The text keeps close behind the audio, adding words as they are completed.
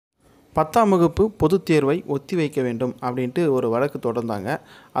10ஆம் வகுப்பு பொதுத் தேர்வை ஒத்திவைக்க வேண்டும் அப்படின்ட்டு ஒரு வழக்கு தொடர்ந்தாங்க.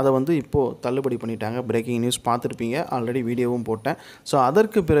 அதை வந்து இப்போது தள்ளுபடி பண்ணிட்டாங்க. பிரேக்கிங் நியூஸ் பார்த்துருப்பீங்க, ஆல்ரெடி வீடியோவும் போட்டேன். ஸோ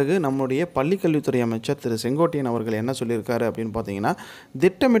அதற்கு பிறகு நம்முடைய பள்ளிக்கல்வித்துறை அமைச்சர் திரு செங்கோட்டையன் அவர்கள் என்ன சொல்லியிருக்காரு அப்படின்னு பார்த்தீங்கன்னா,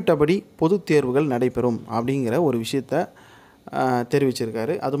 திட்டமிட்டபடி பொதுத் தேர்வுகள் நடைபெறும் அப்படிங்கிற ஒரு விஷயத்தை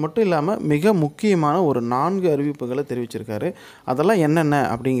தெரிவிச்சிருக்காரு. அது மட்டும் இல்லாமல் மிக முக்கியமான ஒரு 4 அறிவிப்புகளை தெரிவிச்சிருக்காரு. அதெல்லாம் என்னென்ன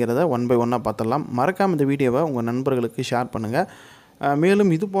அப்படிங்கிறத ஒன் பை ஒன்னாக பார்த்துடலாம். மறக்காமல் இந்த வீடியோவை உங்கள் நண்பர்களுக்கு ஷேர் பண்ணுங்கள்.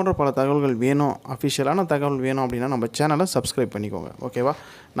 மேலும் இது போன்ற பல தகவல்கள் வேணும், அஃபிஷியலான தகவல் வேணும் அப்படின்னா நம்ம சேனலை சப்ஸ்கிரைப் பண்ணிக்கோங்க. ஓகேவா?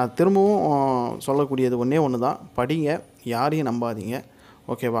 நான் திரும்பவும் சொல்லக்கூடியது ஒன்று தான், படிங்க, யாரையும் நம்பாதீங்க.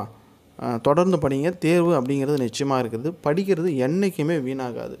 ஓகேவா? தொடர்ந்து படிங்க. தேர்வு அப்படிங்கிறது நிச்சயமாக இருக்குது. படிக்கிறது என்றைக்குமே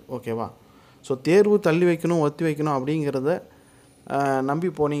வீணாகாது. ஓகேவா? ஸோ தேர்வு தள்ளி வைக்கணும், ஒத்தி வைக்கணும் அப்படிங்கிறத நம்பி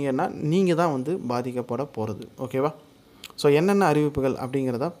போனீங்கன்னா நீங்கள் தான் வந்து பாதிக்கப்பட போகிறது. ஓகேவா? ஸோ என்னென்ன அறிவிப்புகள்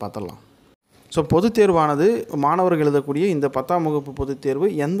அப்படிங்கிறத பார்த்துடலாம். ஸோ பொதுத் தேர்வானது மாணவர்கள் எழுதக்கூடிய இந்த 10ஆம் வகுப்பு பொதுத் தேர்வு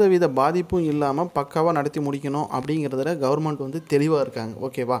எந்தவித பாதிப்பும் இல்லாமல் பக்காவாக நடத்தி முடிக்கணும் அப்படிங்கிறதுல கவர்மெண்ட் வந்து தெளிவாக இருக்காங்க.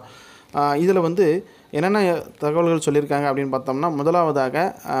 ஓகேவா? இதில் வந்து என்னென்ன தகவல்கள் சொல்லியிருக்காங்க அப்படின்னு பார்த்தோம்னா, முதலாவதாக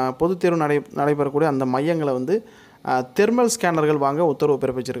பொதுத் தேர்வு நடைபெறக்கூடிய அந்த மையங்களை வந்து தெர்மல் ஸ்கேனர்கள் வாங்க உத்தரவு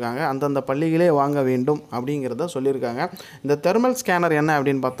பிறப்பிச்சிருக்காங்க. அந்தந்த பள்ளிகளே வாங்க வேண்டும் அப்படிங்கிறத சொல்லியிருக்காங்க. இந்த தெர்மல் ஸ்கேனர் என்ன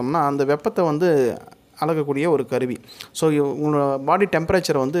அப்படின்னு பார்த்தோம்னா, அந்த வெப்பத்தை வந்து அளக்கக்கூடிய ஒரு கருவி. ஸோ உங்களோட பாடி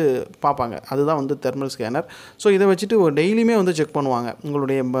டெம்பரேச்சரை வந்து பார்ப்பாங்க. அதுதான் வந்து தெர்மல் ஸ்கேனர். ஸோ இதை வச்சுட்டு டெய்லியுமே வந்து செக் பண்ணுவாங்க.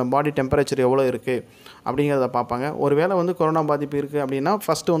 உங்களுடைய பாடி டெம்பரேச்சர் எவ்வளோ இருக்குது அப்படிங்கிறத பார்ப்பாங்க. ஒரு வேளை வந்து கொரோனா பாதிப்பு இருக்குது அப்படின்னா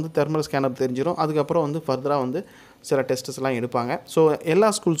ஃபஸ்ட்டு வந்து தெர்மல் ஸ்கேனர் தெரிஞ்சிடும். அதுக்கப்புறம் வந்து ஃபர்தராக வந்து சில டெஸ்ட்ஸ்லாம் எடுப்பாங்க. ஸோ எல்லா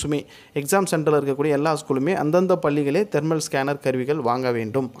ஸ்கூல்ஸுமே, எக்ஸாம் சென்டரில் இருக்கக்கூடிய எல்லா ஸ்கூலுமே அந்தந்த பள்ளிகளே தெர்மல் ஸ்கேனர் கருவிகள் வாங்க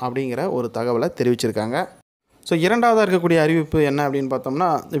வேண்டும் அப்படிங்கிற ஒரு தகவலை தெரிவிச்சிருக்காங்க. ஸோ இரண்டாவதாக இருக்கக்கூடிய அறிவிப்பு என்ன அப்படின்னு பார்த்தோம்னா,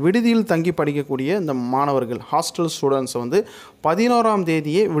 விடுதியில் தங்கி படிக்கக்கூடிய இந்த மாணவர்கள், ஹாஸ்டல் ஸ்டூடெண்ட்ஸை வந்து 11ஆம்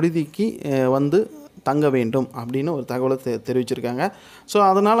தேதியே விடுதிக்கு வந்து தங்க வேண்டும் அப்படின்னு ஒரு தகவலை தெரிவிச்சிருக்காங்க. ஸோ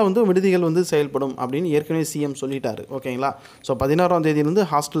அதனால் வந்து விடுதிகள் வந்து செயல்படும் அப்படின்னு ஏற்கனவே சிஎம் சொல்லிட்டாரு. ஓகேங்களா? ஸோ 16ஆம் தேதியிலேருந்து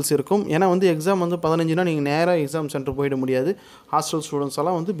ஹாஸ்டல்ஸ் இருக்கும். ஏன்னா வந்து எக்ஸாம் வந்து 15னா நீங்கள் நேராக எக்ஸாம் சென்டர் போயிட முடியாது. ஹாஸ்டல் ஸ்டூடெண்ட்ஸ்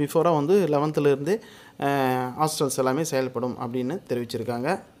எல்லாம் வந்து பிஃபோராக வந்து 11லேருந்தே ஹாஸ்டல்ஸ் எல்லாமே செயல்படும் அப்படின்னு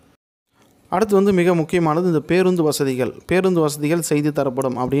தெரிவிச்சிருக்காங்க. அடுத்து வந்து மிக முக்கியமானது இந்த பேருந்து வசதிகள் செய்து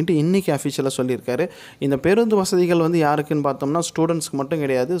தரப்படும் அப்படின்ட்டு இன்றைக்கி அஃபிஷியலாக சொல்லியிருக்காரு. இந்த பேருந்து வசதிகள் வந்து யாருக்குன்னு பார்த்தோம்னா, ஸ்டூடெண்ட்ஸ்க்கு மட்டும்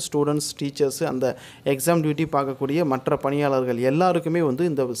கிடையாது. ஸ்டூடெண்ட்ஸ், டீச்சர்ஸு, அந்த எக்ஸாம் டியூட்டி பார்க்கக்கூடிய மற்ற பணியாளர்கள் எல்லாருக்குமே வந்து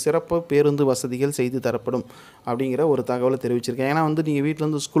இந்த சிறப்பு பேருந்து வசதிகள் செய்து தரப்படும் அப்படிங்கிற ஒரு தகவலை தெரிவிச்சிருக்கேன். ஏன்னா வந்து நீங்கள்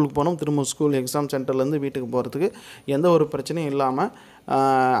வீட்டிலேருந்து ஸ்கூலுக்கு போகணும், திரும்ப ஸ்கூல் எக்ஸாம் சென்டர்லேருந்து வீட்டுக்கு போகிறதுக்கு எந்த ஒரு பிரச்சனையும் இல்லாமல்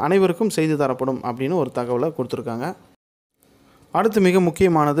அனைவருக்கும் செய்து தரப்படும் அப்படின்னு ஒரு தகவலை கொடுத்துருக்காங்க. அடுத்து மிக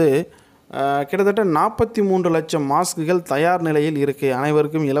முக்கியமானது, கிட்டத்தட்ட 43 லட்சம் மாஸ்க்குகள் தயார் நிலையில் இருக்குது.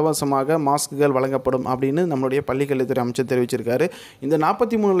 அனைவருக்கும் இலவசமாக மாஸ்க்குகள் வழங்கப்படும் அப்படின்னு நம்மளுடைய பள்ளிக்கல்வித்துறை அமைச்சர் தெரிவிச்சிருக்காரு. இந்த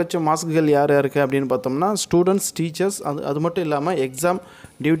 43 லட்சம் மாஸ்க்குகள் யார் யாருக்கு அப்படின்னு பார்த்தோம்னா, ஸ்டூடெண்ட்ஸ், டீச்சர்ஸ், அது மட்டும் இல்லாமல் எக்ஸாம்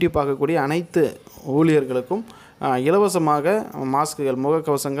டியூட்டி பார்க்கக்கூடிய அனைத்து ஊழியர்களுக்கும் இலவசமாக மாஸ்க்குகள்,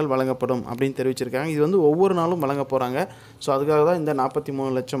 முகக்கவசங்கள் வழங்கப்படும் அப்படின்னு தெரிவிச்சிருக்காங்க. இது வந்து ஒவ்வொரு நாளும் வழங்க போகிறாங்க. ஸோ அதுக்காக தான் இந்த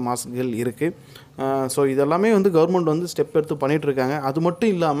 43 லட்சம் மாஸ்க்குகள் இருக்குது. ஸோ இதெல்லாமே வந்து கவர்மெண்ட் வந்து ஸ்டெப் எடுத்து பண்ணிகிட்ருக்காங்க. அது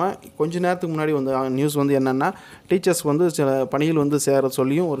மட்டும் இல்லாமல் கொஞ்ச நேரத்துக்கு முன்னாடி வந்து நியூஸ் வந்து என்னென்னா, டீச்சர்ஸ் வந்து சில பணியில் வந்து சேர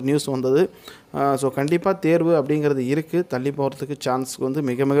சொல்லியும் ஒரு நியூஸ் வந்தது. ஸோ கண்டிப்பாக தேர்வு அப்படிங்கிறது இருக்குது. தள்ளி போகிறதுக்கு சான்ஸ் வந்து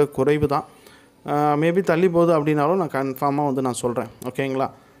மிக மிக குறைவு தான். மேபி தள்ளி போகுது அப்படின்னாலும் நான் கன்ஃபார்மாக வந்து நான் சொல்கிறேன். ஓகேங்களா?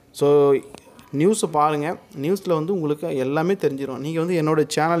 ஸோ நியூஸை பாருங்கள். நியூஸில் வந்து உங்களுக்கு எல்லாமே தெரிஞ்சிடும். நீங்கள் வந்து என்னோடய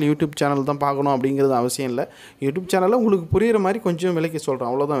சேனல், யூடியூப் சேனல் தான் பார்க்கணும் அப்படிங்கிறது அவசியம் இல்லை. யூடியூப் சேனலில் உங்களுக்கு புரிகிற மாதிரி கொஞ்சம் விலைக்கு சொல்கிறேன்,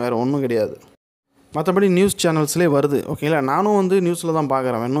 அவ்வளோதான், வேறு ஒன்றும் கிடையாது. மற்றபடி நியூஸ் சேனல்ஸ்லேயே வருது. ஓகேங்களா? நானும் வந்து நியூஸில் தான்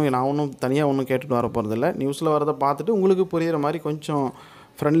பார்க்குறேன். நான் ஒன்றும் தனியாக ஒன்றும் கேட்டுட்டு வர போகிறதில்ல. நியூஸில் வரதை பார்த்துட்டு உங்களுக்கு புரிகிற மாதிரி கொஞ்சம்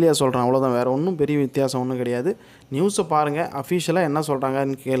ஃப்ரெண்ட்லியாக சொல்கிறேன், அவ்வளோதான், வேறு ஒன்றும் பெரிய வித்தியாசம் ஒன்றும் கிடையாது. நியூஸை பாருங்கள், அஃபிஷியலாக என்ன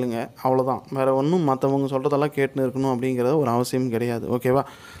சொல்கிறாங்கன்னு கேளுங்க, அவ்வளோதான். வேறு ஒன்றும் மற்றவங்க சொல்கிறதெல்லாம் கேட்டுன்னு இருக்கணும் அப்படிங்கிறது ஒரு அவசியம் கிடையாது. ஓகேவா?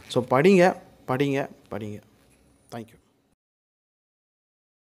 ஸோ படிங்க. தேங்க்யூ.